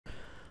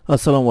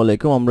আসসালামু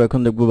আলাইকুম। আমরা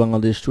এখন দেখব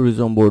বাংলাদেশ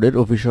ট্যুরিজম বোর্ডের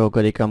অফিস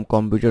সহকারী কাম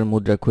কম্পিউটার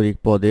মুদ্রাক্ষরিক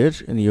পদের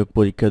নিয়োগ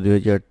পরীক্ষা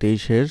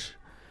 2023-এর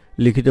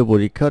লিখিত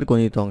পরীক্ষার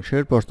গণিত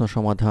অংশের প্রশ্ন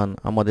সমাধান।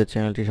 আমাদের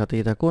চ্যানেলটির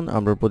সাথেই থাকুন।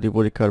 আমরা প্রতি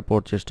পরীক্ষার পর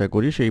চেষ্টা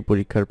করি সেই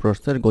পরীক্ষার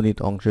প্রশ্নের গণিত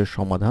অংশের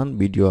সমাধান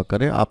ভিডিও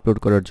আকারে আপলোড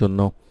করার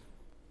জন্য।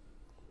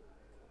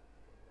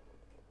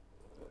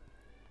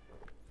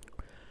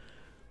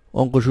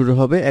 অঙ্ক শুরু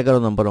হবে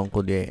 11 নম্বর অঙ্ক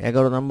দিয়ে।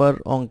 11 নম্বর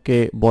অঙ্কে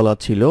বলা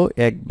ছিল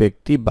এক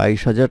ব্যক্তি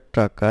 22,000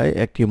 টাকায়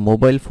একটি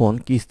মোবাইল ফোন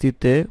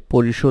কিস্তিতে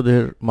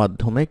পরিশোধের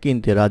মাধ্যমে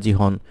কিনতে রাজি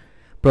হন।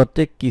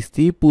 প্রত্যেক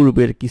কিস্তি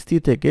পূর্বের কিস্তি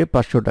থেকে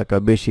 500 টাকা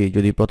বেশি।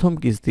 যদি প্রথম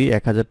কিস্তি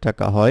 1000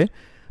 টাকা হয়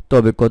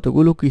তবে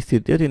কতগুলো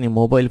কিস্তিতে তিনি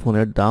মোবাইল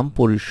ফোনের দাম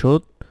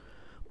পরিশোধ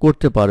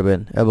করতে পারবেন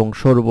এবং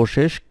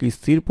সর্বশেষ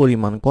কিস্তির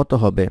পরিমাণ কত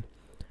হবে?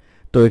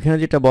 তো এখানে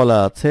যেটা বলা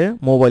আছে,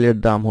 মোবাইলের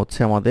দাম হচ্ছে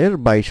আমাদের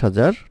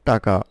 22,000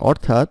 টাকা,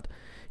 অর্থাৎ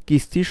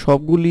কিস্তির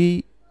সবগুলি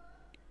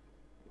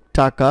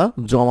টাকা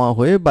জমা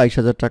হয়ে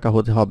 22,000 টাকা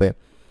হতে হবে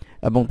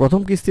এবং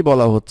প্রথম কিস্তি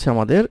বলা হচ্ছে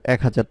আমাদের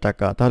 1000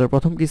 টাকা। তাহলে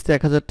প্রথম কিস্তি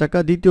 1000 টাকা,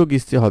 দ্বিতীয়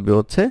কিস্তি হবে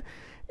হচ্ছে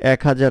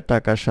 1000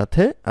 টাকার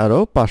সাথে আরও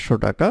 500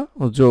 টাকা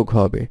যোগ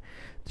হবে।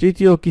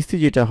 তৃতীয় কিস্তি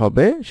যেটা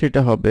হবে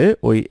সেটা হবে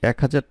ওই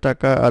 1000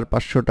 টাকা আর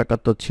 500 টাকা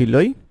তো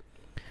ছিলই,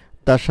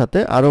 তার সাথে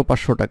আরও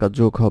 500 টাকা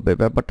যোগ হবে।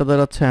 ব্যাপারটা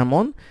দাঁড়াচ্ছে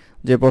এমন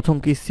যে প্রথম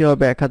কিস্তি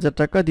হবে 1000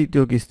 টাকা,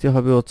 দ্বিতীয় কিস্তি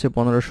হবে হচ্ছে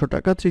 1500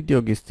 টাকা, তৃতীয়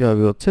কিস্তি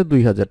হবে হচ্ছে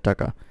 2000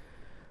 টাকা,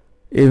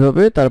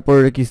 এইভাবে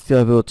তারপরের কিস্তি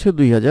হবে হচ্ছে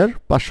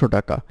 2500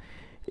 টাকা।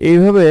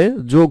 এইভাবে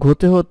যোগ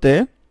হতে হতে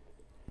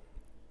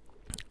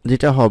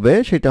যেটা হবে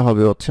সেটা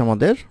হবে হচ্ছে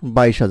আমাদের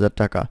 22,000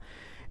 টাকা।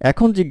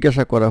 এখন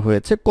জিজ্ঞাসা করা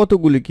হয়েছে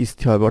কতগুলি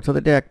কিস্তি হবে, অর্থাৎ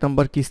এটা 1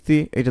 নম্বর কিস্তি,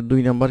 এটা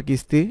 2 নম্বর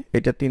কিস্তি,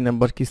 এটা 3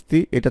 নম্বর কিস্তি,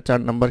 এটা 4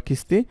 নম্বর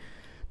কিস্তি,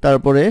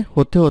 তারপরে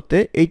হতে হতে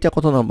এইটা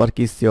কত নম্বর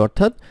কিস্তি,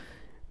 অর্থাৎ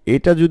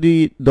এটা যদি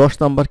 10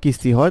 নাম্বার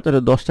কিস্তি হয়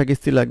তাহলে 10টা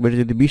কিস্তি লাগবে, এটা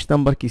যদি 20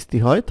 নাম্বার কিস্তি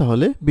হয়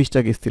তাহলে 20টা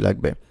কিস্তি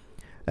লাগবে।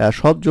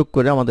 সব যোগ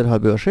করে আমাদের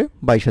হবে আসে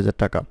 22,000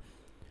 টাকা।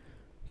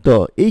 তো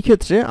এই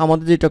ক্ষেত্রে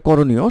আমাদের যেটা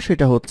করণীয়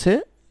সেটা হচ্ছে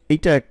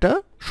এইটা একটা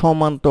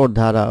সমান্তর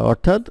ধারা,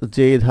 অর্থাৎ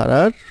যে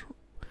ধারার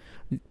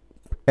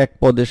এক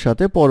পদের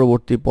সাথে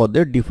পরবর্তী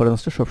পদের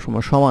ডিফারেন্সটা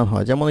সবসময় সমান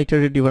হয়। যেমন এইটার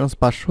ডিফারেন্স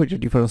 500, এটা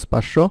ডিফারেন্স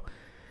 500,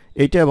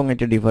 এইটা এবং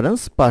এটা ডিফারেন্স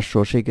 500,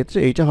 সেই ক্ষেত্রে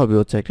এইটা হবে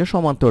হচ্ছে একটা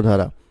সমান্তর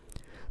ধারা।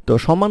 তো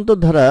সমান্তর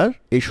ধারার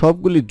এই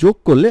সবগুলি যোগ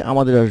করলে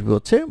আমাদের আসবে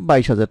হচ্ছে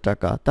 22,000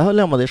 টাকা। তাহলে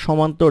আমাদের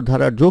সমান্তর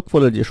ধারার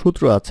যোগফলের যে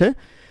সূত্র আছে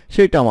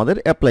সেটা আমাদের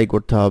অ্যাপ্লাই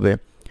করতে হবে।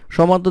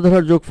 সমান্তর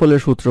ধারার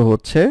যোগফলের সূত্র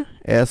হচ্ছে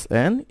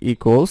Sn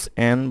equals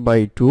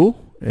n/2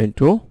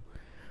 into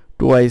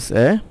twice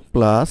a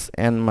plus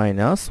n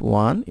minus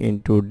 1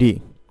 into d।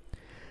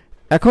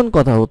 এখন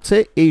কথা হচ্ছে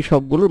এই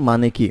সবগুলোর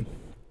মানে কি?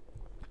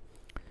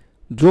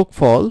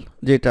 যোগফল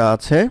যেটা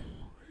আছে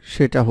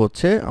সেটা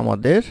হচ্ছে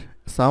আমাদের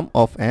sum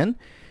of n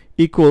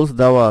ইকুয়ালস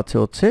দেওয়া আছে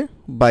হচ্ছে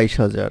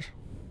 22,000।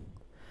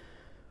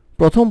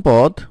 প্রথম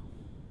পদ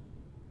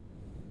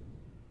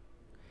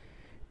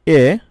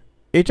এ,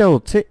 এটা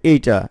হচ্ছে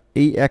এইটা,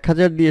 এই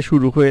 1000 দিয়ে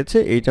শুরু হয়েছে,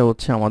 এইটা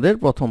হচ্ছে আমাদের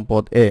প্রথম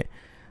পদ এ,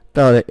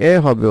 তাহলে এ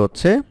হবে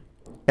হচ্ছে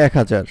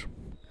 1000।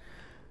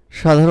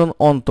 সাধারণ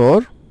অন্তর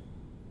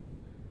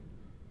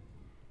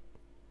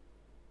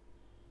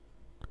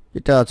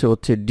এটা আছে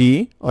হচ্ছে ডি,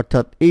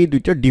 অর্থাৎ এই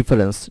দুইটা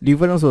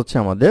ডিফারেন্স হচ্ছে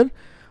আমাদের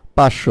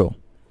 500।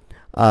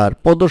 আর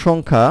পদ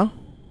সংখ্যা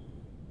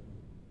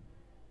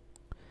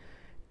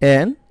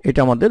n, এটা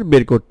আমাদের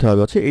বের করতে হবে,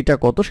 হচ্ছে এটা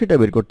কত সেটা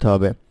বের করতে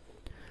হবে।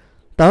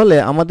 তাহলে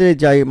আমাদের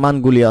যে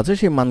মানগুলি আছে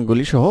সেই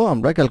মানগুলি সহ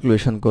আমরা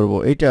ক্যালকুলেশন করব।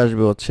 এইটা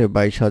আসবে হচ্ছে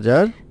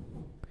 22,000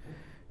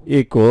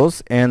 equals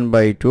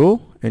n/2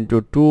 into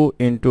 2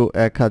 into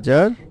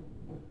 1000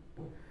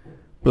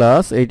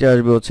 plus এইটা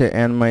আসবে হচ্ছে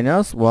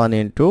n-1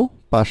 ইন্টু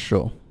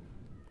 500,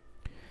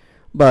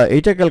 বা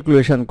এইটা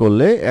ক্যালকুলেশন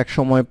করলে এক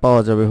সময়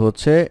পাওয়া যাবে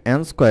হচ্ছে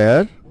n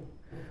square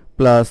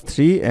plus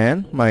 3n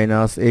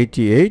minus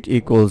 88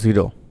 equal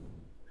 0,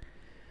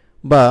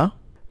 বা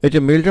এটা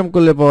মিল টার্ম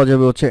করলে পাওয়া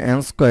যাবে হচ্ছে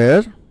n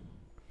square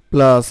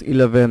plus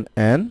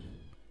 11n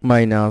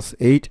minus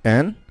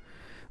 8n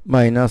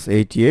minus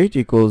 88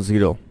 equal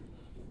 0।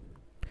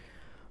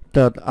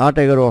 অর্থাৎ 8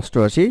 11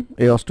 88,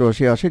 এই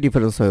 88 আসে,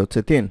 ডিফারেন্স হয় হচ্ছে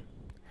 3।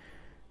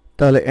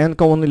 তাহলে n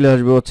কমন নিলে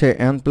আসবে হচ্ছে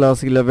n plus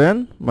 11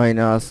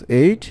 minus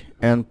 8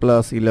 n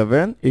plus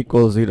 11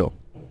 equal 0,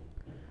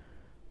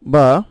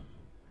 বা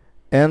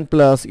n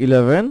plus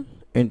 11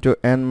 into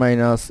n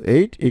minus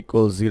 8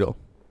 equal 0।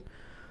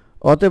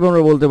 অতএব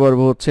আমরা বলতে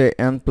পারবো হচ্ছে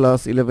n প্লাস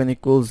 11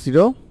 ইকুয়াল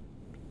 0,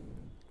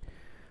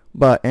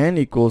 বা n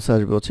ইকুয়ালস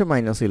আসবে হচ্ছে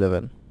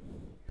 -11,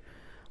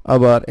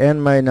 আবার n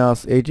minus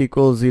 8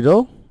 equal 0,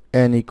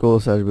 n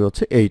equals আসবে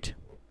হচ্ছে 8।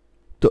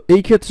 তো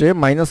এই ক্ষেত্রে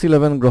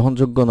 -11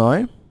 গ্রহণযোগ্য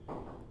নয়,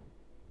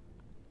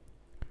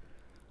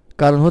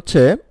 কারণ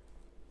হচ্ছে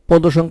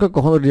পদ সংখ্যা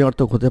কখনো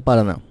ঋণাত্মক হতে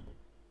পারে না।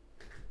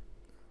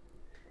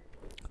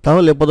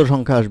 তাহলে পদ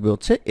সংখ্যা আসবে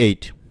হচ্ছে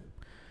 8,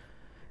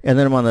 n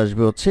এর মান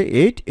আসবে হচ্ছে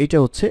 8। এটা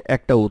হচ্ছে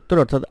একটা উত্তর,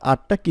 অর্থাৎ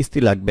 8টা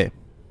কিস্তি লাগবে।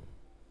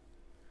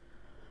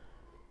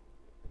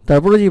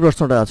 তারপরে যে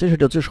প্রশ্নটা আছে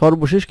সেটা হচ্ছে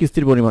সর্বশেষ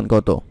কিস্তির পরিমাণ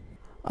কত।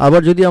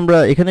 আবার যদি আমরা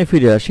এখানে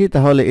ফিরে আসি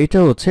তাহলে এটা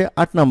হচ্ছে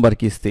 8 নাম্বার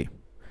কিস্তি,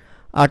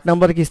 8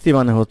 নাম্বার কিস্তি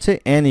মানে হচ্ছে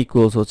n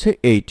ইকুয়ালস হচ্ছে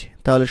 8।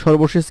 তাহলে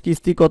সর্বশেষ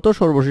কিস্তি কত?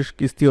 সর্বশেষ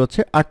কিস্তি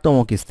হচ্ছে 8তম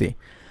কিস্তি।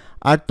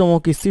 8তম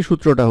কিস্তি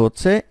সূত্রটা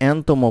হচ্ছে n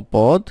তম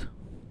পদ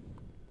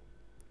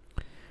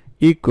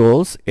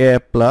equals a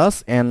plus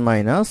n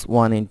minus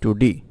 1 into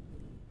D,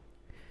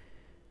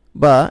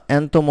 বা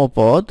n তম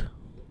পদ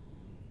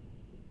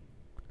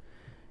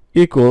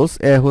ইকুয়ালস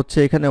a হচ্ছে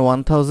এখানে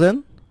 1000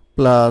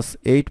 প্লাস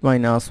 8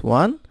 মাইনাস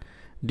 1,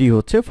 ডি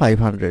হচ্ছে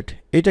 500।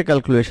 এটা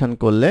ক্যালকুলেশন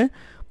করলে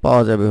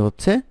পাওয়া যাবে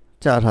হচ্ছে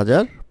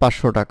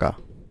 4500 টাকা।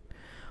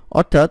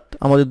 অর্থাৎ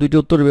আমাদের দুইটি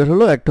উত্তর বের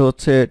হলো, একটা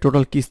হচ্ছে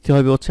টোটাল কিস্তি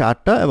হবে হচ্ছে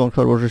 8টা এবং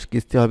সর্বশেষ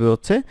কিস্তি হবে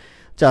হচ্ছে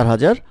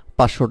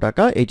 4500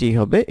 টাকা। এটাই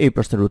হবে এই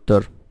প্রশ্নের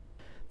উত্তর।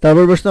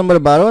 তারপর প্রশ্ন নাম্বার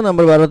 12।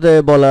 নাম্বার 12তে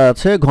বলা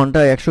আছে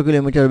ঘন্টায় 100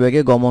 কিলোমিটার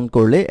বেগে গমন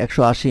করলে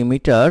 180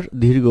 মিটার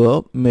দীর্ঘ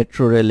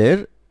মেট্রো রেলের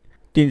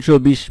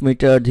 320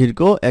 মিটার দীর্ঘ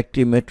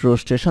একটি মেট্রো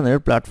স্টেশনের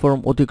প্ল্যাটফর্ম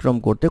অতিক্রম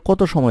করতে কত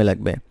সময়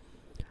লাগবে?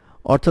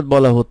 অর্থাৎ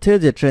বলা হচ্ছে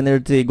যে ট্রেনের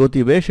যে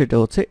গতিবেগ সেটা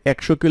হচ্ছে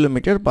 100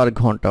 কিলোমিটার পার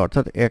ঘন্টা,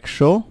 অর্থাৎ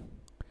 100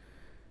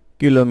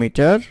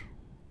 কিলোমিটার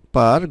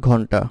পার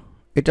ঘন্টা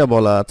এটা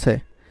বলা আছে।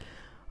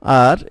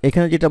 আর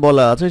এখানে যেটা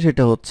বলা আছে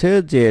সেটা হচ্ছে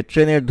যে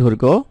ট্রেনের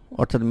দৈর্ঘ্য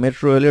অর্থাৎ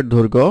মেট্রো রেলের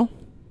দৈর্ঘ্য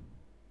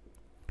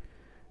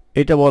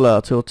এটা বলা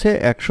আছে হচ্ছে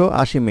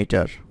 180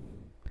 মিটার।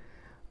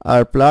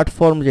 আর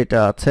প্ল্যাটফর্ম যেটা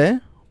আছে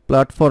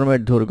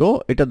প্ল্যাটফর্মের দৈর্ঘ্য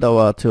এটা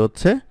দেওয়া আছে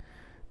হচ্ছে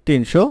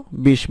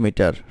 320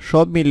 মিটার,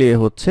 সব মিলিয়ে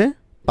হচ্ছে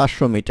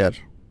 500 মিটার।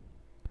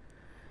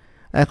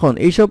 এখন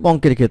এইসব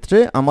অঙ্কের ক্ষেত্রে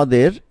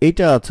আমাদের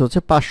এইটা আছে হচ্ছে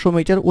 500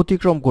 মিটার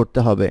অতিক্রম করতে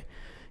হবে,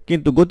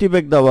 কিন্তু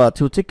গতিবেগ দেওয়া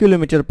আছে হচ্ছে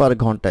কিলোমিটার পার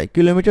ঘন্টায়।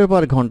 কিলোমিটার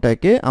পার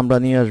ঘন্টাকে আমরা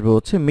নিয়ে আসবো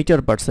হচ্ছে মিটার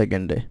পার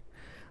সেকেন্ডে।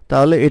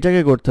 তাহলে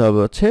এটাকে করতে হবে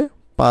হচ্ছে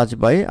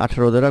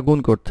 5/18 দ্বারা গুণ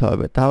করতে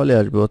হবে, তাহলে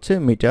আসবে হচ্ছে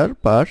মিটার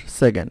পার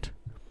সেকেন্ড।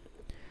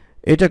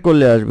 এটা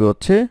করলে আসবে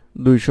হচ্ছে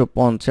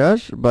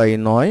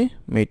 250/9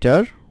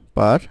 মিটার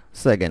পার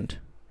সেকেন্ড।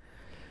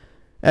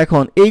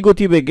 এখন এই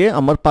গতিবেগে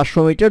আমার 500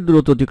 মিটার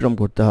দূরত্ব অতিক্রম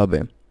করতে হবে।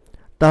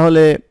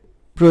 তাহলে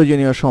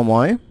প্রয়োজনীয়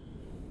সময়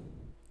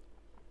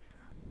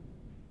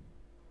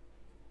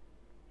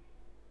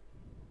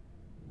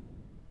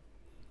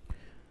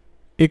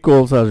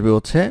ইকুয়ালস আসবে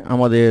হচ্ছে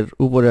আমাদের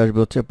উপরে আসবে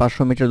হচ্ছে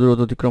 500 মিটার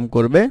দূরত্ব অতিক্রম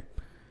করবে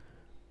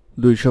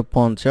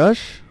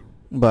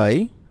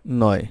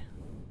 250/9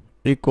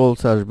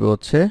 ইকুয়ালস আসবে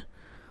হচ্ছে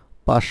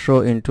 500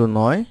 ×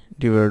 9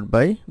 ডিভাইড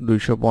বাই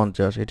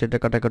 250। এটা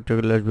কাটাকাটি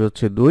করলে আসবে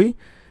হচ্ছে 2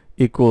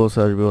 ইকুয়ালস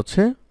আসবে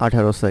হচ্ছে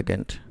 18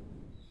 সেকেন্ড।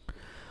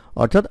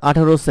 অর্থাৎ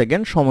 18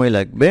 সেকেন্ড সময়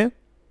লাগবে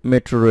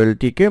মেট্রো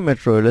রেলটিকে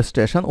মেট্রো রেল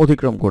স্টেশন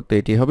অতিক্রম করতে।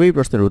 এটি হবে এই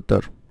প্রশ্নের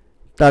উত্তর।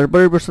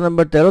 তারপরে প্রশ্ন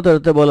নাম্বার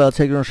 13তে বলা আছে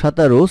একজন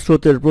সাঁতারু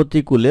স্রোতের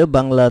প্রতিকূলে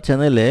বাংলা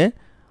চ্যানেলে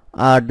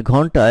 8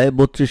 ঘন্টায়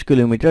 32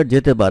 কিলোমিটার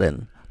যেতে পারেন।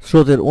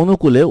 স্রোতের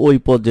অনুকূলে ওই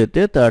পথ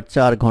যেতে তার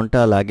 4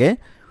 ঘন্টা লাগে।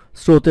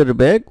 স্রোতের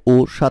বেগ ও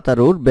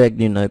সাঁতারুর বেগ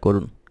নির্ণয়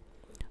করুন।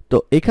 তো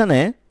এখানে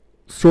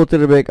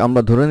স্রোতের বেগ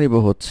আমরা ধরে নিব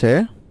হচ্ছে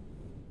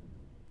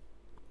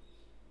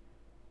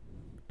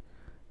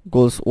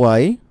গোলস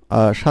y,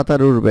 আর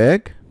সাঁতারুর বেগ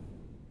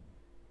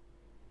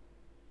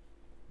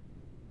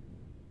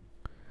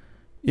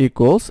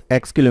equals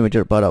x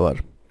kilometre per hour.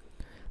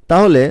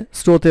 তাহলে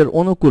স্রোতের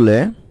অনুকূলে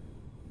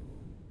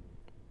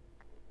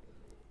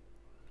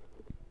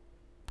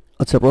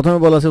আচ্ছা প্রথমে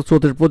বলা আছে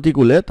স্রোতের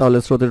প্রতিকূলে, তাহলে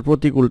স্রোতের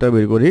প্রতিকূলটা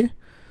বের করি।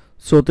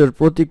 স্রোতের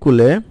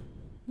প্রতিকূলে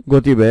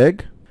গতিবেগ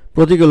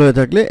প্রতিকূল হয়ে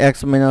থাকলে x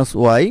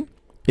 - y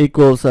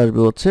ইকুয়ালস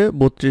আসবে হচ্ছে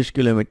 32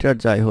 কিলোমিটার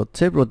যায়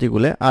হচ্ছে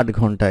প্রতিকূলে 8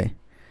 ঘন্টায়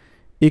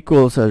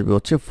ইকুয়ালস আসবে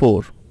হচ্ছে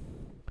 4।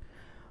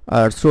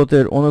 আর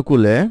স্রোতের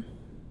অনুকূলে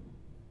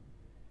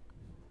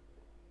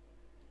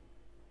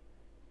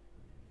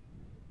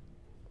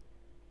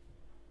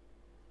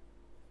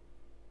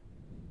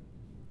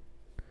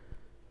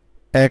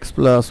x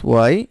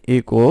 + y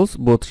ইকুয়ালস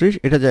 32,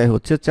 এটা যায়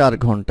হচ্ছে 4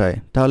 ঘন্টায়,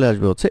 তাহলে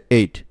আসবে হচ্ছে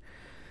 8।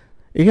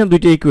 এখানে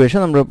দুইটা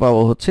ইকুয়েশন আমরা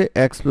পাবো হচ্ছে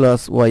x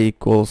 + y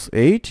equals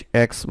 8,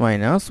 x -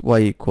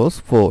 y equals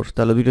 4।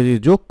 তাহলে দুইটা যদি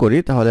যোগ করি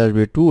তাহলে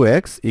আসবে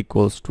 2x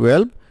ইকুয়ালস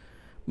 12,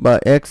 বা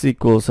x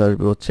ইকুয়ালস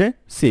আসবে হচ্ছে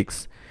 6।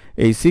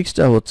 এই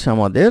 6টা হচ্ছে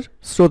আমাদের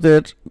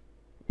স্রোতের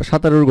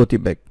সাঁতারুর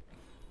গতিবেগ।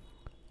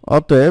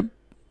 অতএব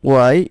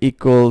y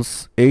ইকুয়ালস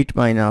 8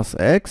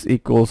 - x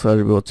ইকুয়ালস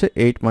আসবে হচ্ছে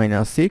 8 -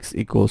 6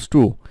 ইকুয়ালস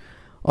 2।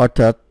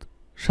 অর্থাৎ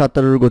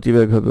সাঁতারুর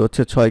গতিবেগ হবে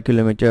হচ্ছে 6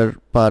 কিলোমিটার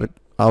পার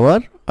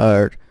আওয়ার,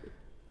 আর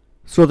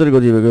স্রোতের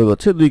গতিবেগ হবে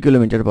হচ্ছে 2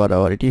 কিলোমিটার পার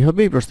আওয়ার। এটি হবে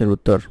এই প্রশ্নের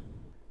উত্তর।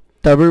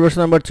 তারপর প্রশ্ন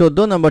নাম্বার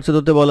 14। নাম্বার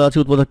 14তে বলা আছে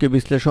উৎপাদককে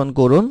বিশ্লেষণ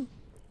করুন।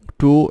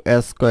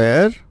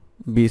 2a²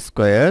 b²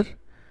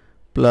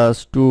 plus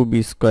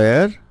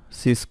 2b²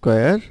 c²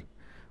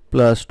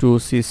 plus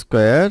 2c²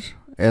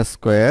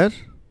 a²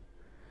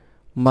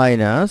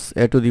 minus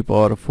a⁴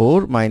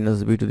 minus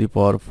b⁴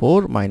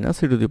 minus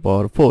c⁴।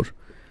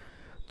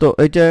 তো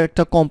এটা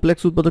একটা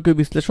কমপ্লেক্স উৎপাদকের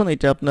বিশ্লেষণ,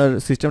 এটা আপনার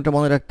সিস্টেমটা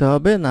মনে রাখতে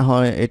হবে, না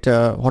হয় এটা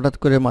হঠাৎ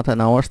করে মাথায়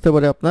নাও আসতে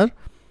পারে আপনার।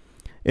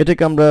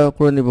 এটাকে আমরা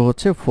করে নিব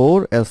হচ্ছে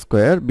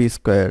 4a² b²।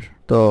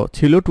 তো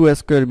ছিল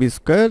 2a² b²,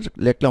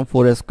 লিখলাম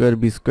 4a²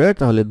 b²,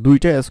 তাহলে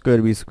দুইটা a²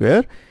 b²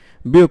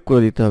 বিয়োগ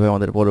করে দিতে হবে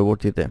আমাদের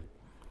পরবর্তীতে।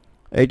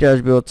 এইটা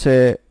আসবে হচ্ছে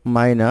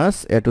minus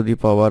a to the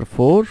power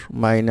 4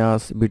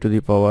 minus b to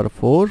the power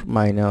 4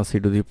 minus c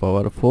to the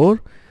power 4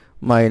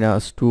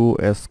 minus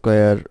 2a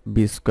square b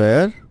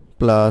square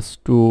plus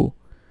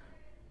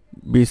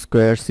 2b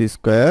square c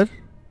square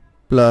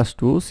plus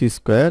 2c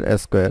square a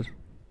square.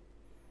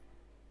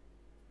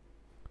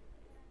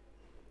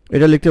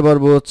 এটা লিখতে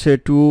পারবো হচ্ছে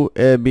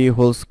 2ab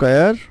হোল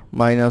স্কয়ার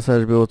মাইনাস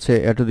আসবে হচ্ছে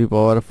a to the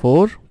power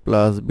 4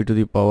 plus b to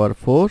the power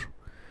 4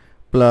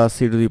 plus c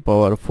to the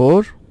power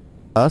 4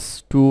 plus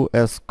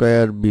 2a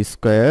square b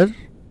square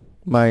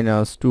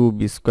minus 2b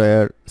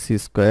square c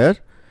square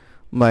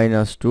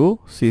minus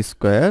 2c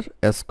square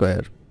a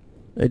square.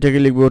 এটাকে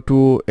লিখবো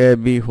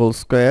 2ab whole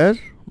square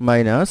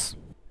minus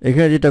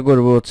এখানে যেটা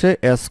করব হচ্ছে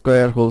a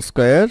square whole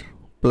square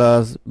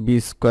plus b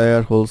square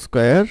whole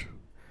square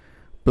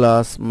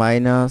plus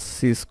minus c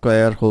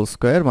square whole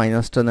square.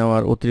 মাইনাসটা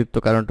নেওয়ার অতিরিক্ত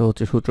কারণটা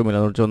হচ্ছে সূত্র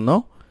মেলানোর জন্য।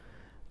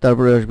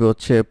 তারপরে আসবে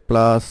হচ্ছে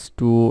plus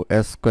 2a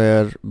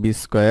square b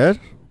square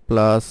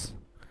plus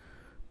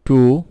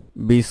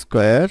 2b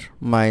square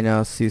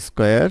minus c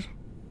square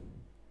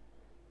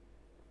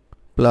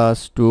plus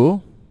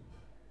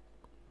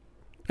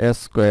 2a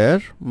square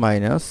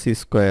minus c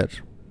square.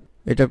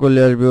 এটা করলে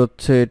আসবে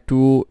হচ্ছে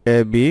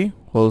 2ab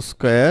whole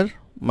square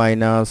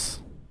minus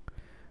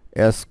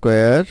a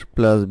square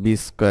plus b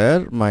square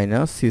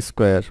minus c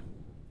square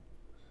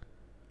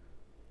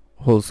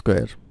whole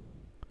square.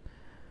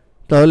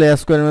 তাহলে a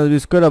square minus b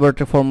square আবার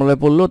একটা ফর্মুলায়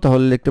পড়লো,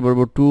 তাহলে লিখতে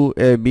পারবো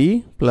 2ab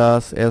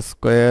plus a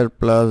square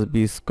plus b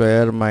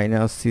square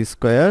minus c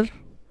square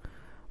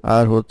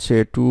আর হচ্ছে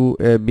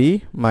 2ab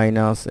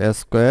minus a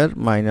square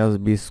minus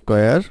b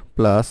square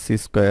plus c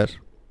square.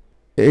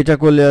 এটা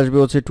করলে আসবে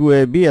হচ্ছে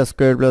 2ab a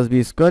square plus b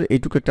square,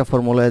 এইটুকু একটা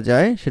ফর্মুলায়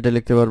যায়, সেটা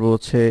লিখতে পারবো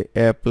হচ্ছে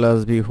a plus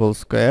b whole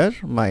square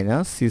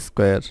minus c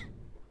square.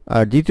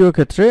 আর দ্বিতীয়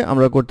ক্ষেত্রে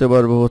আমরা করতে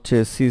পারবো হচ্ছে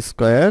c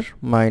square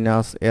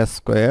minus a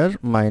square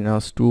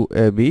minus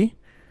 2ab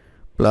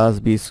plus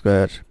b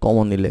square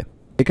common নিলে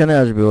এখানে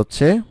আসবে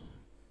হচ্ছে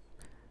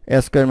a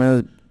square minus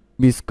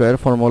b square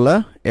formula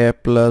a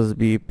plus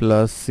b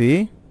plus c,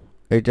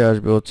 এটা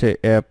আসবে হচ্ছে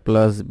a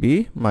plus b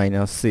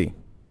minus c।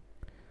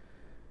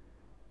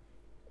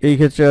 এই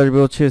ক্ষেত্রে আসবে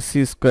হচ্ছে c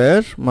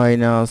square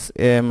minus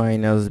a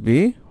minus b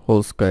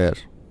whole square.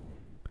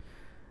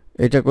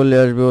 এটা করলে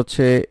আসবে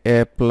হচ্ছে a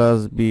plus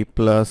b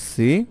plus c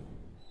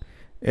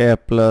a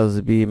plus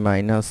b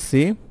minus c,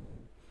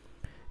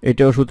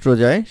 এটাও সূত্র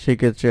যায়, সেই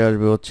ক্ষেত্রে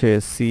আসবে হচ্ছে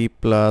c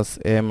plus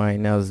a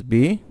minus b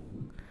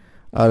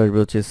আর আসবে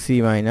হচ্ছে c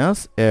minus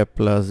a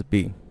plus b।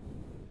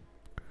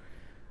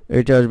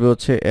 এটা আসবে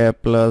হচ্ছে a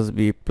plus b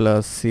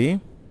plus c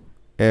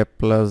a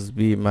plus b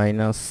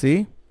minus c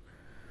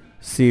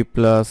c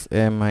plus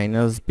a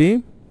minus b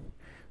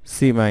c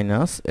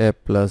minus a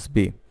plus b।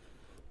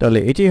 তাহলে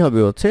এটি হবে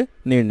হচ্ছে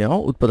নির্ণেয়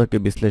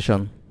উৎপাদকের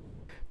বিশ্লেষণ।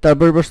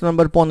 তারপর প্রশ্ন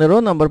নাম্বার 15,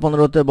 নাম্বার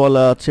 15তে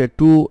বলা আছে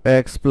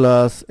 2x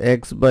plus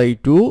x by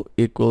 2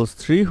 equals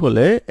 3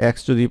 হলে x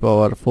to the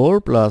power 4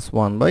 plus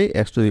 1 by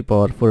x to the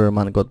পাওয়ার 4 এর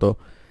মান কত?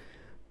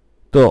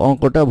 তো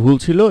অঙ্কটা ভুল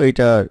ছিল,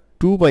 এটা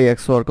 2 বাই x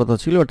হওয়ার কথা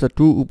ছিল, অর্থাৎ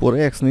 2 উপরে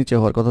x নিচে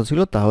হওয়ার কথা ছিল,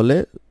 তাহলে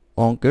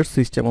অঙ্কের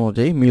সিস্টেম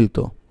অনুযায়ী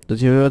মিলতো। তো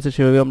যেভাবে আছে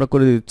সেভাবে আমরা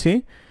করে দিচ্ছি।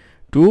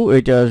 2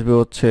 এটা আসবে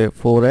হচ্ছে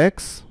 4x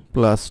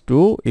plus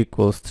 2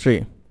 equals 3,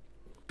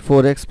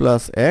 4x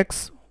plus x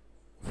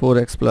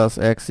 4x plus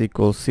x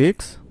equals 6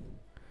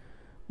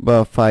 বা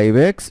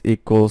 5x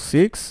ইকুয়ালস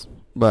 6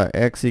 বা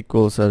x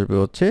ইকুয়ালস আসবে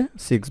হচ্ছে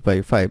 6 বাই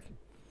 5।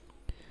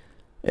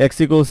 x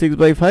ইকুয়ালস 6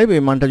 বাই 5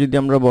 এই মানটা যদি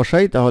আমরা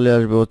বসাই তাহলে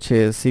আসবে হচ্ছে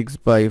 6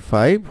 by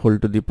 5 whole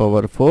to the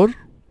power 4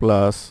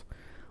 plus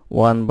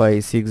 1 by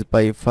 6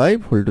 by 5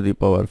 whole to the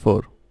পাওয়ার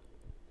 4।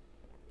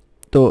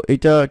 তো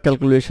এটা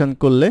ক্যালকুলেশন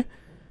করলে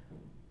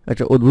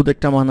একটা অদ্ভুত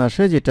একটা মান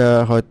আসে, যেটা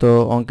হয়তো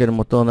অঙ্কের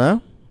মতো না।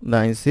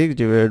 96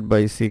 ডিভাইডেড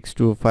বাই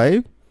 625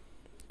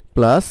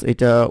 প্লাস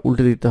এটা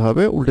উল্টে দিতে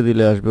হবে, উল্টে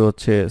দিলে আসবে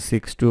হচ্ছে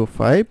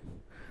 625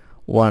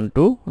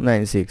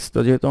 1296। তো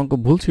যেহেতু অঙ্ক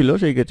ভুল ছিল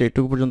সেই ক্ষেত্রে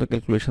এটুকু পর্যন্ত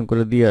ক্যালকুলেশন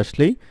করে দিয়ে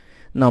আসলেই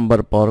নাম্বার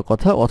পাওয়ার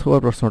কথা, অথবা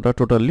প্রশ্নটা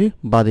টোটালি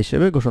বাদ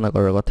হিসেবে ঘোষণা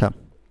করার কথা।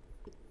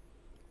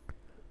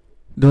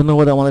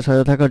 ধন্যবাদ আমাদের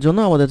সাথে থাকার জন্য।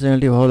 আমাদের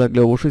চ্যানেলটি ভালো লাগলে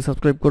অবশ্যই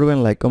সাবস্ক্রাইব করবেন,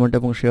 লাইক কমেন্ট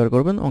এবং শেয়ার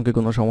করবেন। অঙ্কে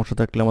কোনো সমস্যা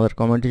থাকলে আমাদের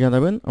কমেন্টে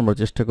জানাবেন, আমরা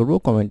চেষ্টা করব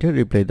কমেন্টে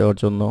রিপ্লাই দেওয়ার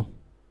জন্য।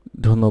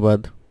 ধন্যবাদ।